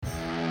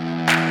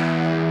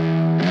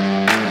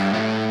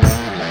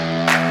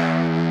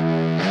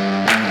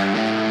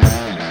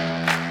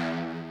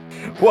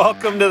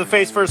Welcome to the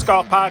Face First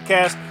Golf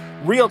Podcast.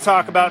 Real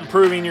talk about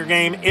improving your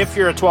game if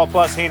you're a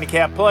 12-plus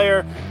handicap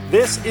player.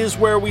 This is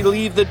where we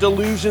leave the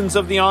delusions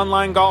of the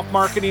online golf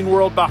marketing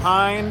world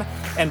behind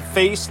and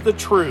face the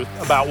truth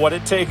about what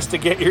it takes to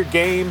get your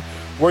game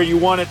where you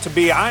want it to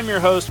be. I'm your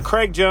host,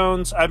 Craig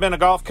Jones. I've been a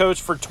golf coach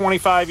for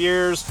 25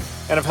 years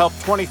and have helped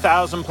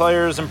 20,000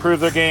 players improve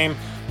their game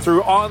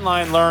through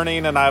online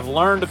learning, and I've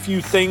learned a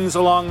few things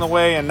along the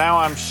way, and now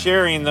I'm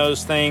sharing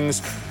those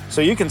things so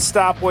you can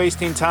stop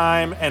wasting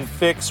time and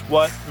fix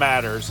what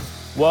matters.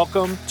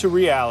 Welcome to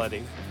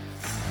reality.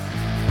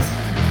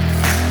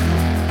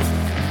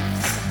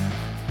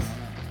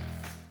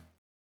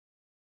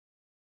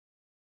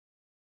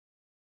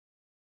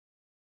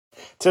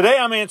 Today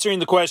I'm answering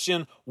the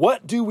question,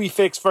 what do we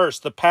fix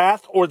first, the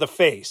path or the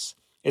face?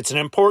 It's an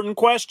important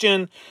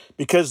question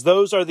because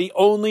those are the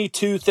only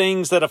two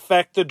things that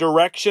affect the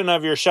direction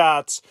of your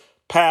shots,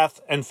 path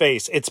and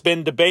face. It's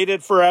been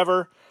debated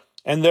forever,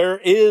 and there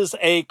is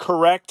a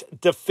correct,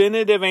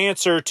 definitive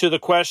answer to the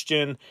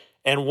question.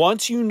 And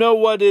once you know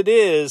what it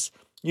is,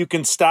 you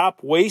can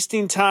stop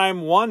wasting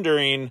time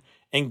wondering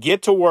and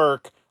get to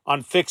work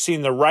on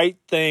fixing the right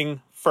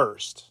thing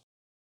first.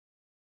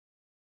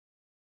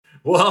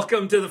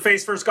 Welcome to the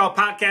Face First Golf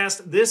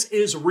Podcast. This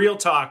is real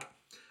talk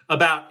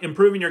about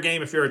improving your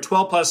game if you're a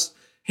 12-plus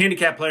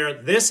handicap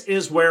player. This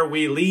is where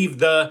we leave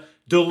the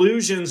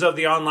delusions of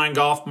the online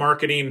golf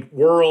marketing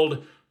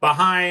world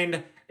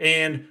behind,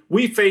 and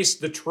we face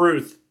the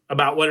truth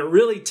about what it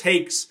really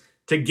takes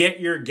to get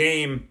your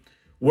game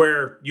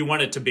where you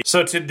want it to be.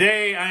 So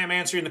today I am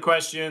answering the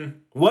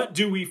question, what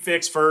do we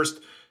fix first,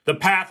 the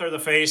path or the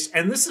face?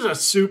 And this is a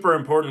super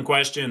important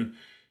question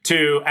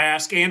to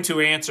ask and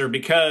to answer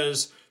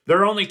because there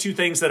are only two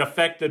things that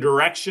affect the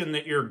direction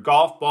that your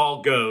golf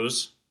ball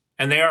goes,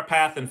 and they are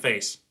path and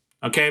face.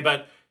 Okay,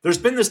 but there's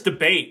been this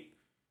debate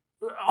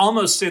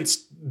almost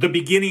since the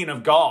beginning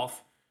of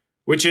golf,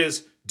 which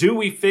is, do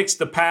we fix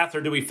the path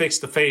or do we fix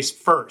the face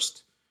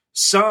first?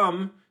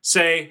 Some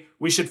say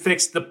we should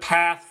fix the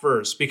path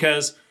first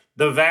because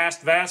the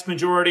vast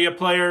majority of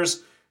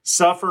players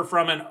suffer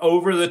from an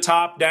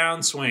over-the-top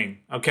downswing.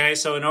 Okay,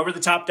 so an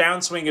over-the-top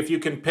downswing, if you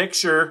can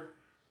picture,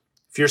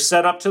 if you're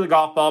set up to the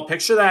golf ball,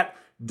 picture that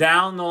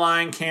down the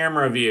line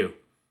camera view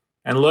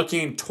and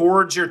looking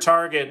towards your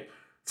target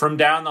from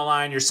down the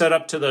line. You're set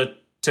up to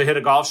hit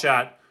a golf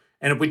shot.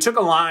 And if we took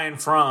a line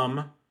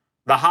from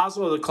the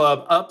hosel of the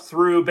club up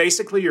through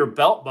basically your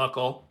belt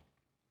buckle,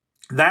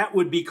 that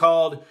would be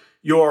called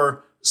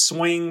your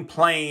swing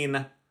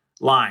plane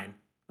line.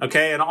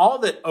 Okay, and all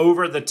that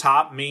over the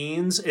top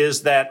means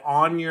is that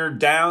on your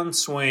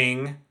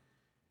downswing,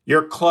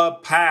 your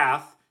club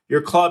path,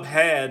 your club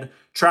head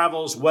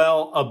travels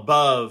well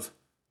above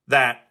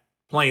that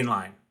plane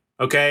line.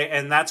 Okay,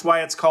 and that's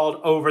why it's called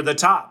over the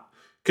top,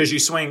 because you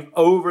swing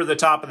over the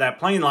top of that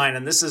plane line.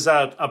 And this is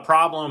a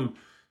problem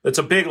that's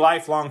a big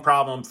lifelong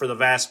problem for the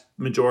vast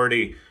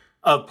majority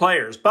of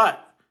players.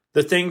 But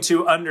the thing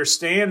to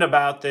understand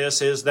about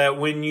this is that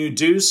when you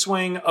do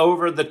swing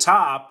over the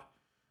top,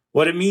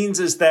 what it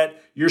means is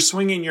that you're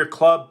swinging your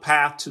club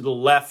path to the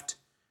left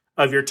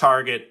of your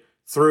target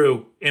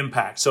through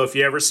impact. So if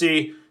you ever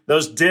see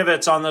those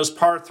divots on those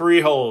par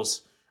 3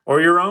 holes, or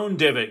your own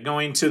divot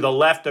going to the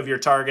left of your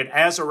target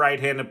as a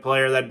right-handed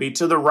player, that'd be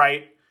to the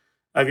right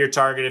of your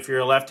target if you're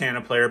a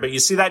left-handed player. But you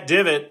see that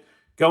divot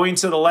going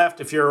to the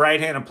left if you're a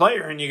right-handed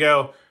player, and you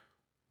go,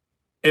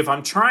 if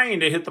I'm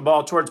trying to hit the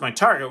ball towards my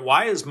target,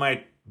 why is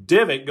my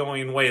divot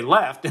going way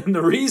left? And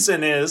the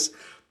reason is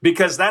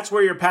because that's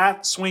where your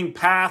swing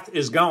path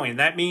is going.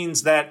 That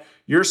means that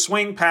your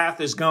swing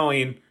path is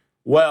going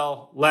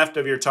well left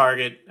of your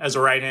target as a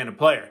right-handed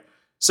player.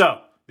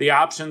 So the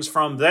options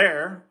from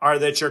there are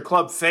that your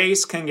club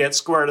face can get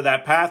square to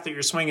that path that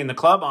you're swinging the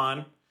club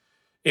on,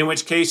 in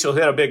which case you'll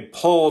hit a big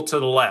pull to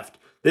the left.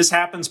 This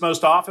happens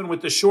most often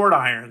with the short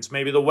irons,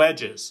 maybe the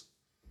wedges.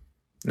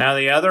 Now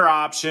the other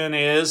option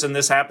is, and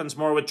this happens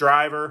more with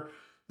driver,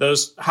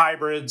 those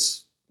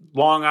hybrids,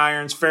 long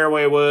irons,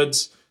 fairway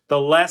woods, the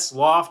less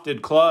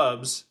lofted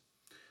clubs,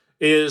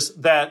 is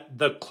that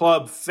the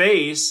club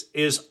face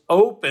is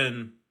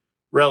open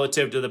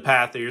relative to the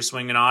path that you're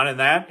swinging on, and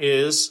that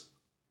is,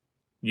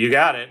 you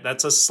got it,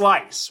 that's a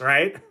slice,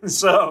 right?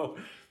 So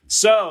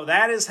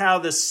that is how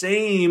the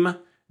same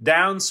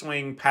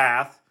downswing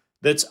path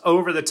that's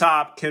over the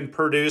top can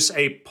produce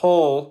a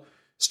pull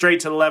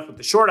straight to the left with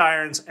the short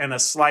irons and a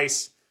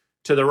slice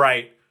to the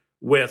right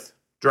with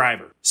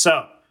driver.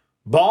 So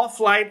ball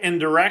flight and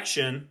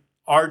direction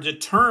are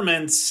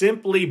determined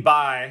simply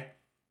by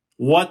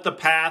what the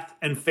path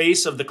and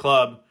face of the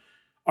club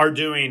are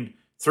doing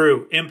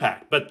through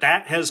impact. But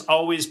that has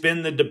always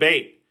been the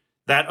debate.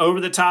 That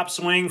over-the-top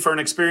swing for an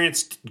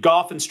experienced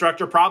golf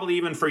instructor, probably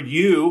even for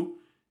you,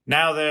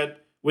 now that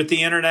with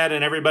the internet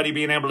and everybody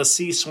being able to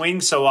see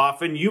swings so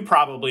often, you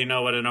probably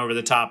know what an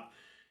over-the-top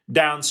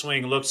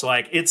downswing looks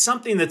like. It's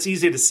something that's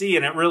easy to see,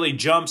 and it really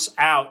jumps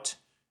out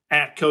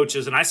at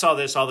coaches. And I saw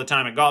this all the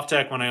time at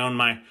GolfTech when I owned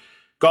my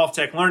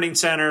GolfTech learning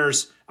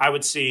centers. I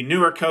would see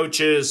newer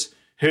coaches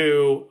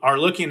who are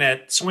looking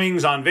at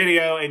swings on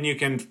video, and you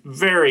can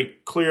very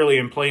clearly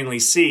and plainly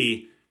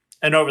see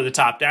an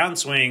over-the-top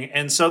downswing.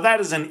 And so that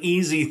is an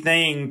easy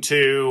thing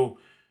to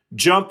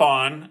jump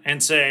on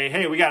and say,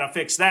 hey, we got to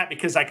fix that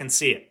because I can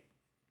see it.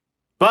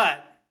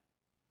 But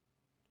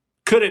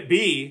could it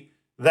be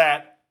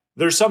that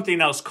there's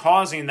something else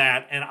causing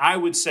that? And I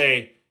would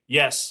say,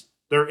 yes,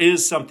 there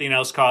is something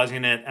else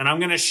causing it. And I'm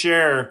going to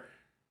share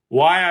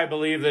why I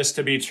believe this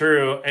to be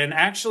true, and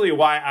actually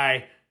why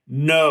I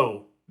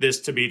know this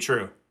to be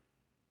true.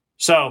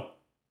 So,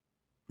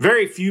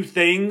 very few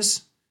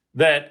things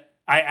that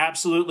I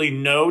absolutely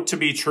know to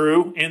be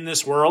true in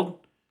this world.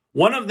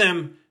 One of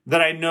them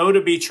that I know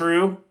to be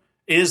true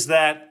is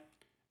that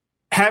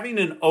having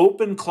an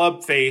open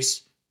club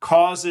face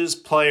causes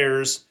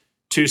players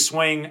to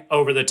swing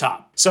over the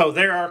top. So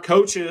there are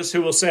coaches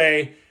who will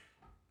say,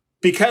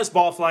 because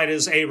ball flight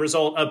is a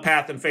result of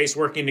path and face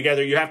working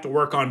together, you have to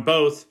work on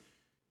both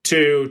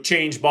to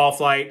change ball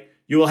flight.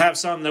 You will have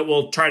some that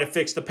will try to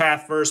fix the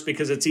path first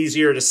because it's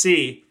easier to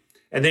see.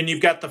 And then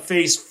you've got the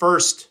face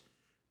first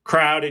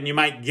crowd, and you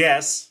might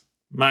guess,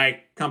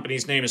 my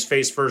company's name is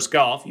Face First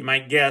Golf, you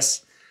might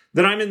guess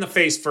that I'm in the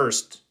face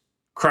first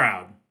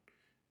crowd.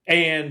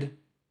 And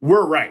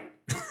we're right.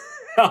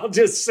 I'll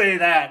just say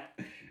that.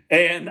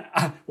 And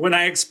when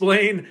I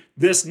explain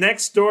this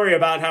next story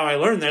about how I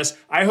learned this,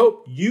 I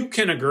hope you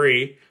can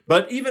agree.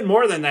 But even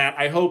more than that,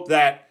 I hope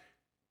that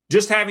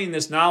just having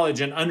this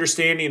knowledge and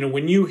understanding, and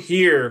when you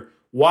hear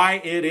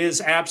why it is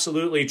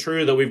absolutely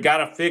true that we've got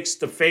to fix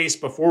the face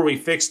before we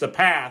fix the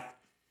path,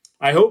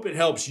 I hope it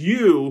helps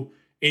you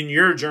in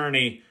your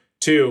journey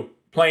to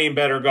playing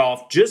better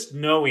golf, just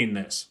knowing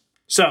this.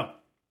 So,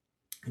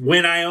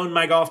 when I owned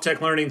my Golf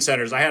Tech Learning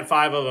Centers, I had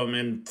 5 of them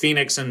in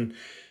Phoenix and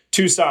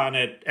Tucson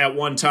at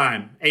one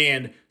time.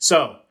 And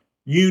so,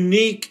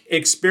 unique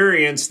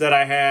experience that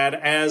I had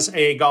as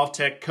a Golf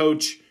Tech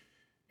coach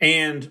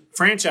and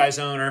franchise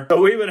owner.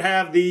 So we would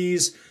have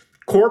these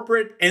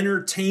corporate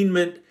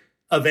entertainment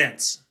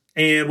events.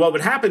 And what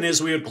would happen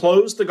is we would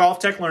close the Golf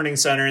Tech Learning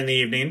Center in the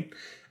evening,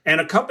 and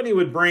a company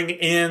would bring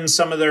in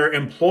some of their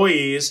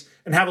employees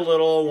and have a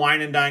little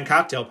wine and dine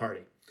cocktail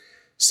party.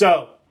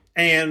 So,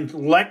 and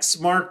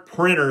Lexmark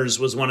Printers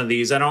was one of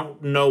these. I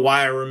don't know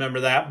why I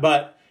remember that,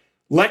 but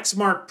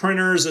Lexmark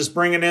Printers is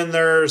bringing in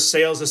their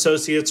sales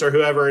associates or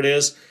whoever it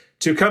is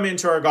to come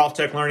into our Golf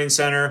Tech Learning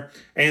Center.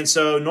 And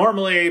so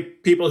normally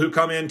people who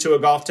come into a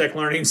Golf Tech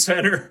Learning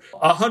Center,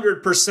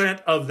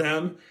 100% of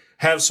them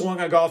have swung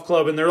a golf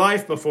club in their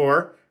life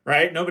before,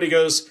 right? Nobody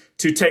goes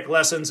to take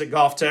lessons at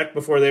Golf Tech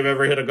before they've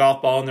ever hit a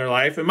golf ball in their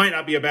life. It might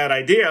not be a bad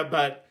idea,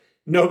 but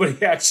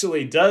nobody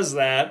actually does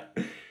that.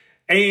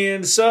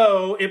 And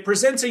so it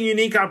presents a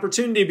unique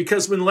opportunity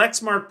because when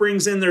Lexmark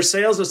brings in their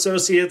sales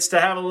associates to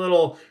have a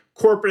little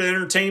corporate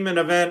entertainment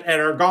event at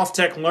our Golf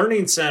Tech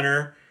Learning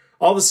Center,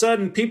 all of a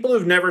sudden people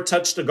who've never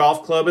touched a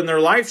golf club in their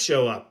life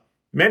show up.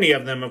 Many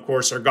of them, of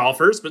course, are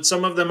golfers, but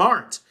some of them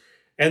aren't.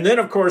 And then,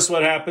 of course,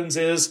 what happens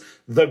is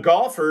the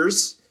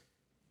golfers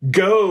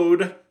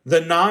goad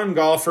the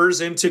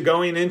non-golfers into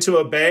going into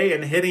a bay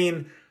and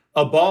hitting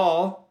a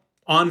ball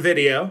on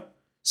video.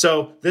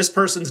 So this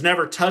person's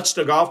never touched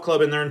a golf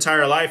club in their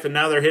entire life, and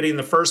now they're hitting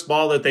the first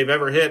ball that they've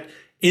ever hit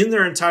in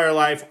their entire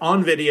life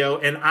on video,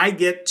 and I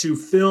get to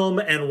film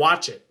and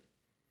watch it.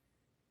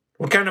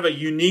 What kind of a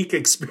unique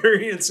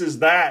experience is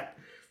that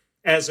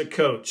as a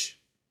coach?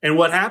 And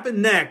what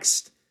happened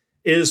next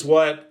is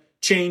what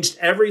changed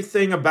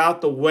everything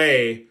about the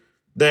way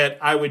that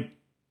I would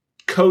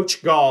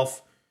coach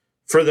golf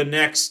for the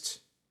next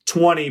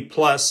 20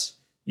 plus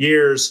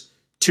years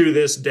to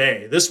this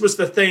day. This was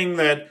the thing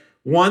that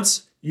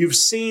once you've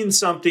seen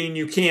something,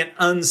 you can't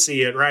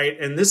unsee it, right?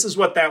 And this is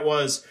what that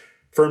was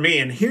for me.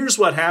 And here's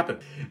what happened.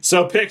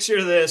 So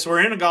picture this.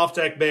 We're in a Golf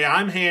Tech bay.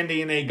 I'm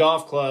handing a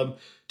golf club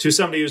to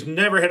somebody who's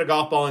never hit a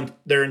golf ball in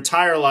their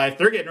entire life.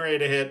 They're getting ready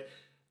to hit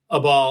a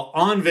ball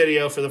on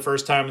video for the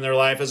first time in their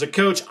life. As a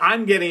coach,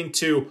 I'm getting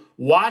to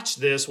watch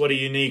this. What a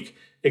unique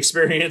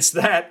experience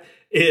that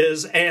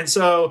is. And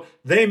so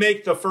they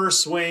make the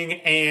first swing,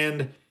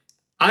 and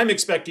I'm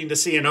expecting to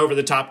see an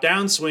over-the-top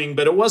downswing,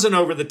 but it wasn't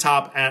over the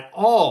top at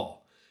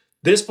all.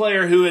 This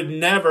player who had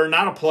never,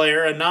 not a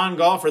player, a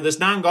non-golfer, this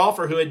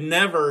non-golfer who had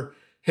never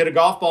hit a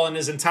golf ball in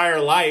his entire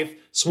life,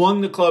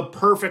 swung the club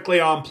perfectly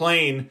on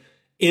plane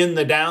in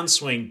the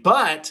downswing,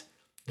 but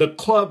the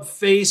club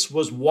face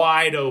was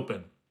wide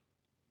open.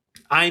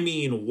 I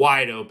mean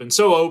wide open.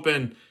 So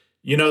open,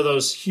 you know,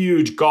 those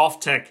huge Golf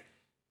Tech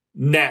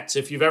nets.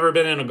 If you've ever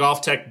been in a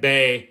Golf Tech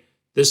bay,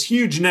 this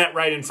huge net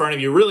right in front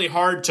of you, really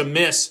hard to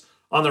miss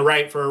on the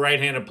right for a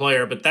right-handed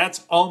player, but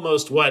that's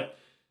almost what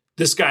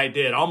this guy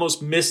did.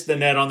 Almost missed the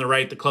net on the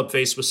right. The club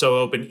face was so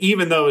open,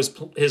 even though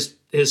his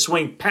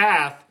swing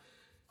path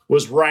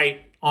was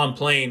right on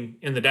plane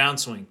in the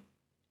downswing.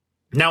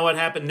 Now what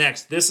happened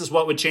next? This is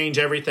what would change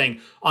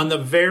everything. On the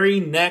very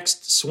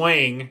next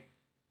swing,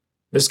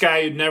 this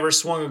guy who'd never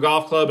swung a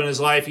golf club in his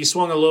life, he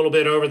swung a little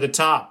bit over the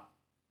top.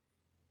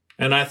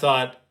 And I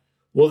thought,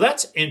 well,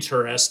 that's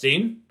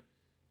interesting.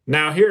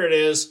 Now here it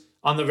is.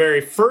 on the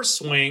very first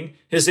swing,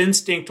 his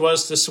instinct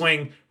was to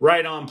swing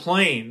right on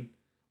plane.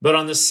 But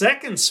on the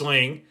second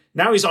swing,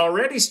 now he's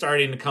already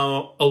starting to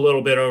come a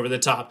little bit over the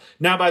top.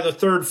 Now by the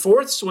third,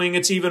 fourth swing,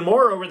 it's even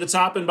more over the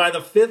top. And by the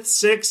fifth,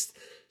 sixth,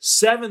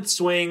 seventh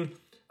swing,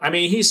 I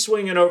mean, he's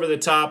swinging over the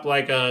top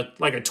like a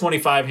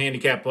 25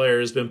 handicap player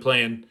has been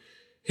playing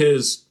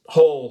his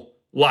whole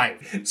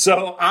life.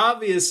 So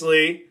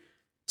obviously,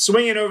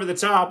 swinging over the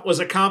top was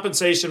a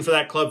compensation for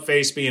that club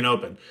face being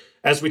open.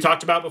 As we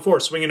talked about before,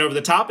 swinging over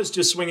the top is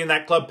just swinging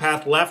that club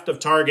path left of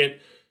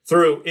target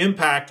through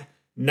impact.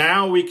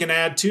 Now we can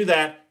add to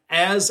that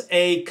as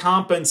a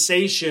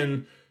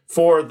compensation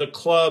for the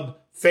club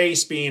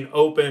face being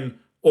open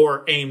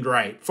or aimed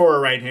right for a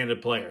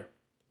right-handed player,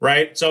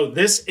 right? So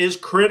this is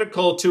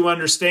critical to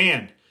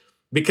understand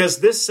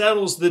because this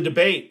settles the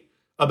debate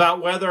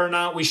about whether or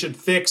not we should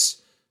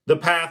fix the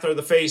path or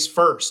the face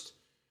first.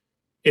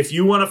 If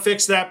you want to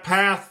fix that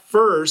path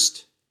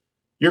first,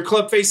 your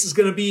club face is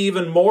going to be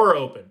even more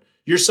open.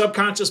 Your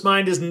subconscious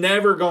mind is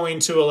never going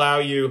to allow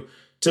you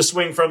to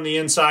swing from the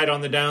inside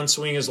on the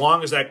downswing as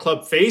long as that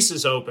club face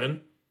is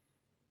open.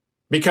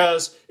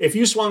 Because if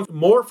you swung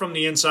more from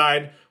the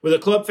inside with a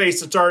club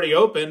face that's already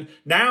open,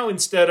 now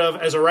instead of,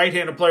 as a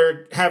right-handed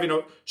player, having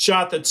a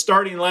shot that's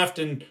starting left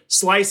and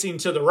slicing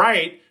to the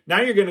right, now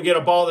you're going to get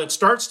a ball that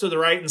starts to the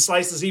right and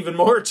slices even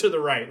more to the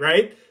right,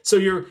 right? So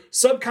your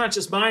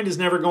subconscious mind is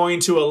never going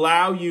to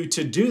allow you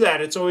to do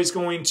that. It's always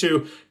going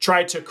to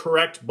try to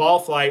correct ball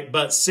flight.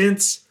 But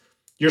since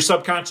your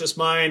subconscious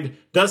mind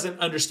doesn't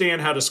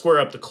understand how to square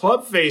up the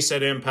club face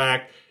at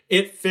impact,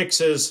 it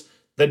fixes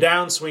the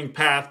downswing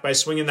path by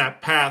swinging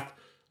that path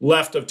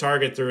left of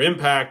target through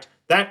impact.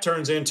 That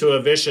turns into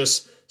a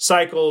vicious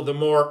cycle. The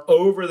more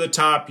over the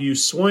top you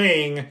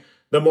swing,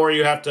 the more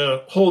you have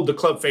to hold the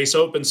club face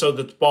open so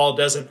that the ball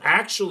doesn't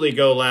actually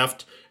go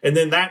left. And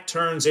then that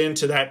turns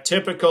into that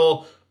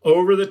typical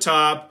over the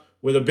top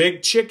with a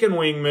big chicken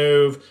wing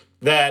move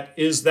that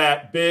is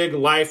that big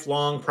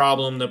lifelong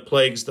problem that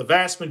plagues the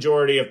vast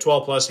majority of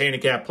 12 plus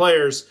handicap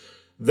players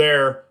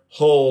their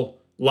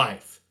whole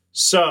life.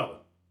 So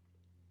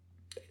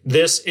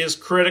this is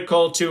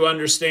critical to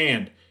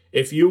understand.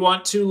 If you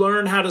want to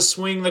learn how to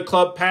swing the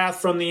club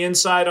path from the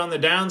inside on the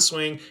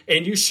downswing,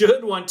 and you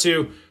should want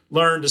to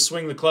learn to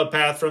swing the club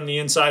path from the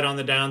inside on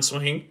the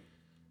downswing,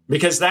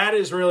 because that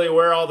is really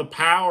where all the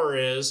power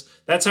is.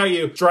 That's how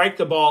you strike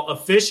the ball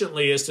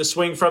efficiently, is to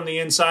swing from the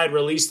inside,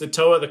 release the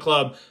toe of the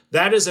club.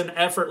 That is an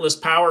effortless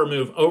power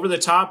move. Over the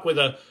top with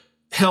a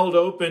held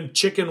open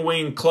chicken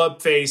wing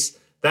club face,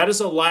 that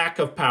is a lack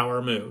of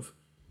power move.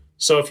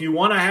 So if you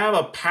want to have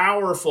a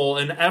powerful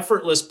and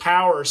effortless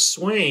power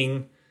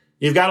swing,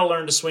 you've got to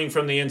learn to swing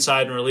from the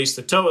inside and release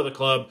the toe of the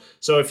club.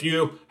 So if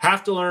you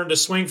have to learn to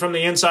swing from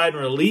the inside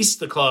and release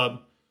the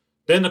club,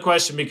 then the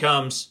question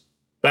becomes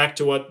back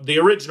to what the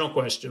original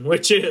question,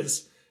 which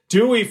is,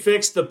 do we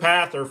fix the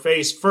path or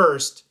face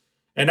first?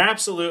 And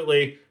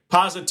absolutely,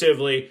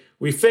 positively,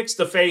 we fix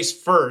the face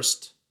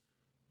first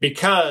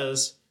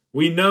because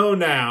we know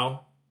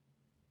now,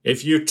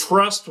 if you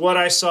trust what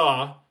I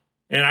saw,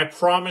 and I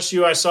promise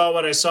you I saw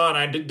what I saw, and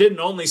I didn't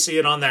only see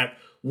it on that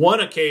one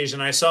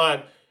occasion, I saw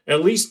it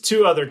at least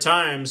two other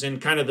times in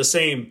kind of the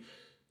same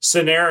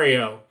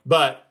scenario.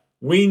 But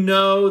we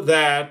know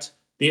that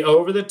the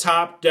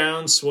over-the-top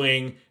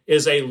downswing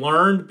is a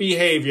learned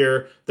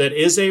behavior that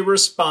is a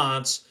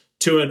response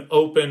to an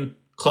open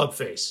club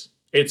face.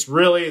 It's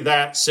really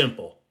that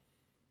simple.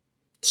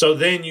 So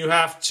then you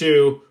have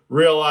to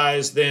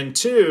realize then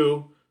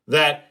too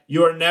that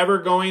you are never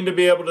going to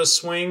be able to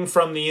swing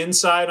from the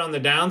inside on the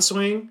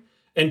downswing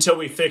until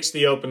we fix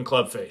the open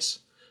club face.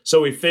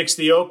 So we fix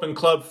the open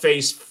club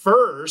face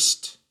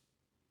first.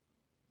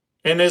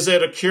 And is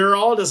it a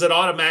cure-all? Does it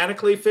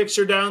automatically fix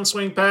your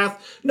downswing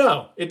path?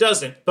 No, it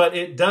doesn't. But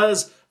it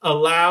does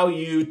allow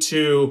you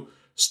to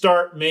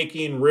start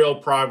making real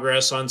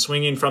progress on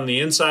swinging from the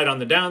inside on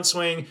the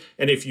downswing.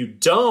 And if you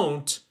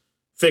don't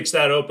fix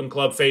that open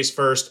club face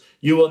first,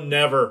 you will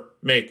never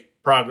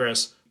make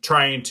progress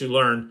trying to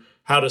learn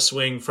how to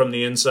swing from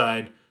the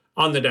inside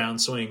on the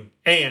downswing.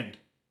 And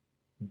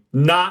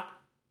not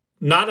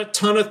a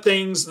ton of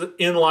things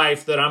in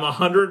life that I'm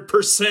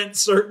 100%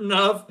 certain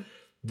of.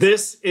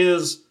 This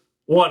is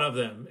one of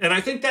them. And I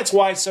think that's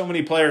why so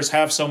many players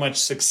have so much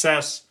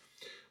success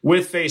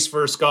with face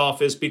first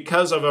golf, is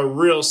because of a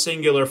real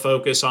singular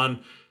focus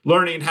on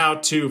learning how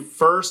to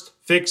first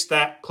fix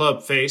that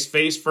club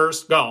face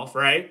first golf,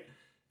 right?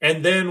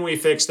 And then we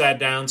fix that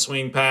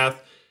downswing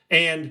path.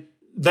 And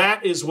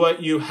that is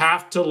what you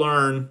have to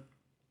learn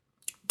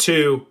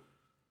to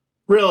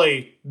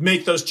really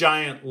make those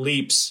giant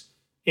leaps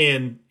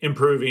in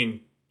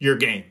improving your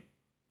game.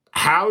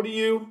 How do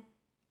you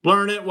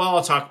learn it? Well,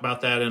 I'll talk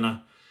about that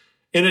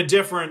in a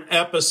different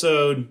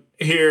episode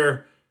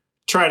here.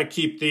 Try to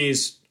keep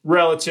these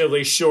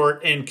relatively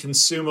short and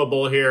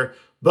consumable here,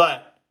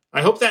 but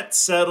I hope that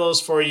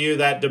settles for you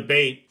that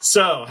debate.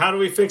 So how do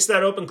we fix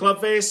that open club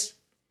face?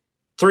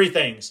 Three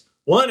things.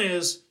 One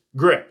is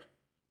grip.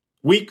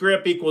 Weak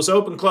grip equals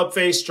open club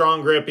face.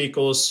 Strong grip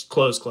equals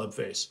closed club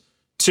face.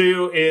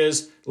 2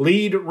 is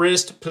lead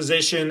wrist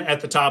position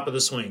at the top of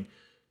the swing.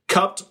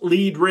 Cupped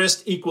lead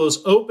wrist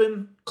equals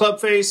open club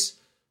face.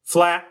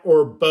 Flat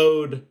or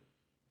bowed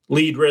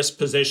lead wrist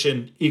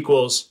position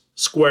equals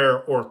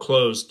square or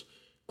closed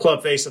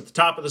club face at the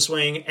top of the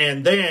swing.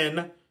 And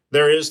then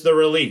there is the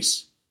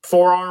release.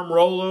 Forearm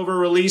rollover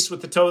release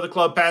with the toe of the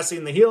club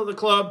passing the heel of the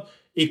club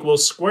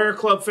equals square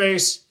club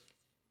face.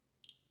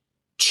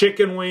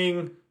 Chicken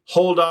wing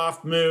hold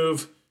off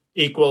move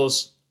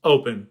equals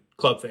open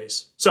club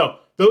face. So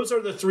those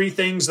are the 3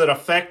 things that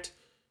affect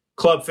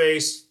club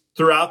face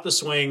throughout the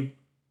swing.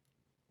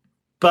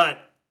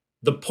 But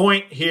the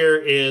point here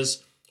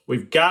is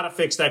we've got to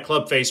fix that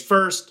club face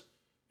first,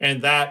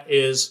 and that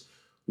is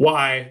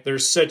why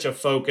there's such a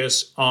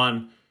focus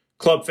on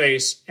club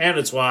face, and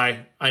it's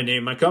why I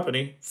named my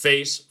company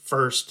Face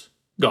First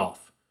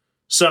Golf.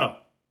 So,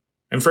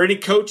 and for any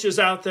coaches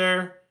out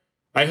there,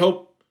 I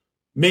hope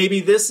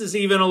maybe this is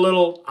even a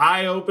little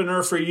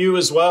eye-opener for you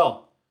as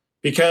well,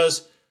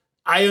 because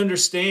I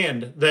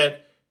understand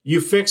that you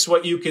fix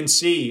what you can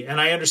see,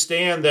 and I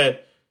understand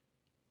that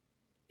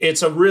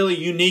it's a really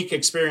unique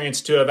experience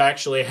to have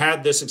actually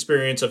had this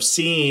experience of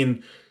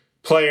seeing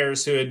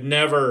players who had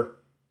never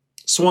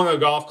swung a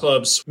golf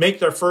club make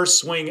their first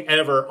swing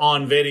ever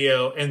on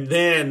video and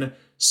then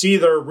see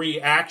their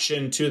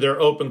reaction to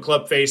their open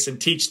club face and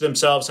teach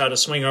themselves how to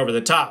swing over the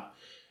top.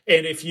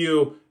 And if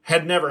you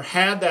had never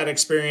had that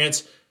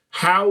experience,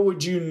 how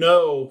would you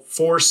know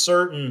for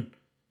certain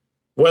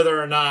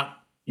whether or not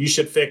you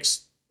should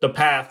fix the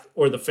path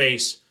or the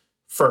face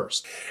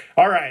first?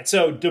 All right,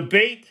 so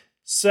debate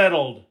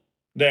settled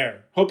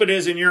there. Hope it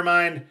is in your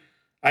mind.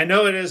 I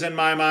know it is in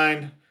my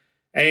mind.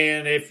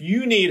 And if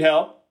you need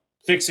help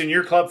fixing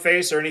your club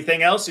face or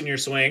anything else in your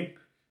swing,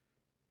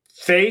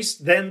 face,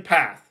 then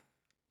path.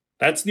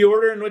 That's the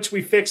order in which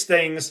we fix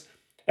things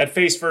at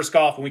Face First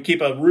Golf. And we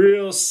keep a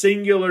real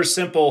singular,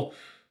 simple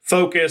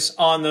focus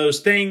on those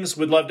things.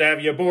 We'd love to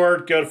have you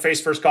aboard. Go to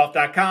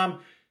facefirstgolf.com.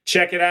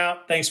 Check it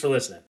out. Thanks for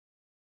listening.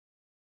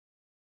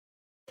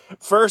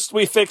 First,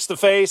 we fix the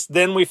face,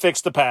 then we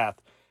fix the path.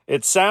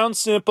 It sounds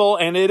simple,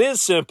 and it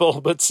is simple,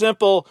 but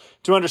simple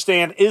to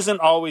understand isn't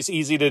always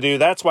easy to do.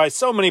 That's why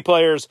so many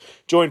players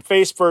join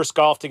Face First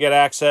Golf to get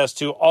access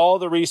to all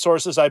the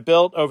resources I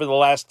built over the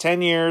last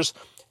 10 years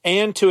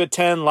and to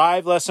attend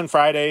live Lesson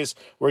Fridays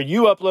where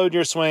you upload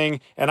your swing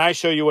and I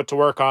show you what to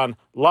work on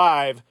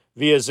live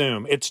via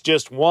Zoom. It's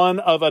just one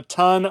of a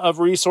ton of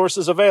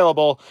resources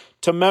available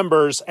to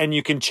members, and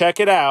you can check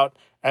it out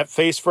at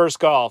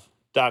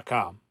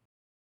facefirstgolf.com.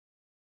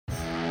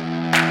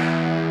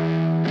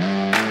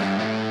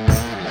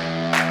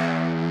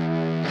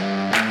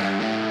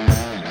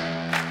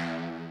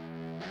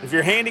 If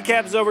your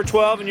handicap is over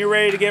 12 and you're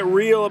ready to get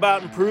real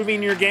about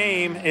improving your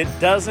game, it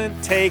doesn't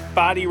take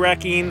body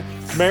wrecking,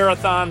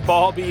 marathon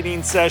ball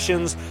beating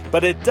sessions,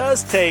 but it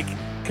does take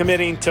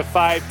committing to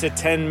 5 to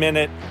 10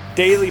 minute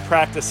daily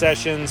practice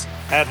sessions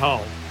at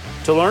home.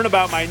 To learn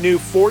about my new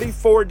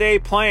 44-day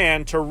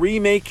plan to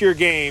remake your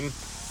game,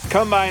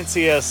 come by and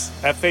see us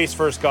at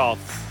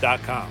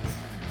facefirstgolf.com.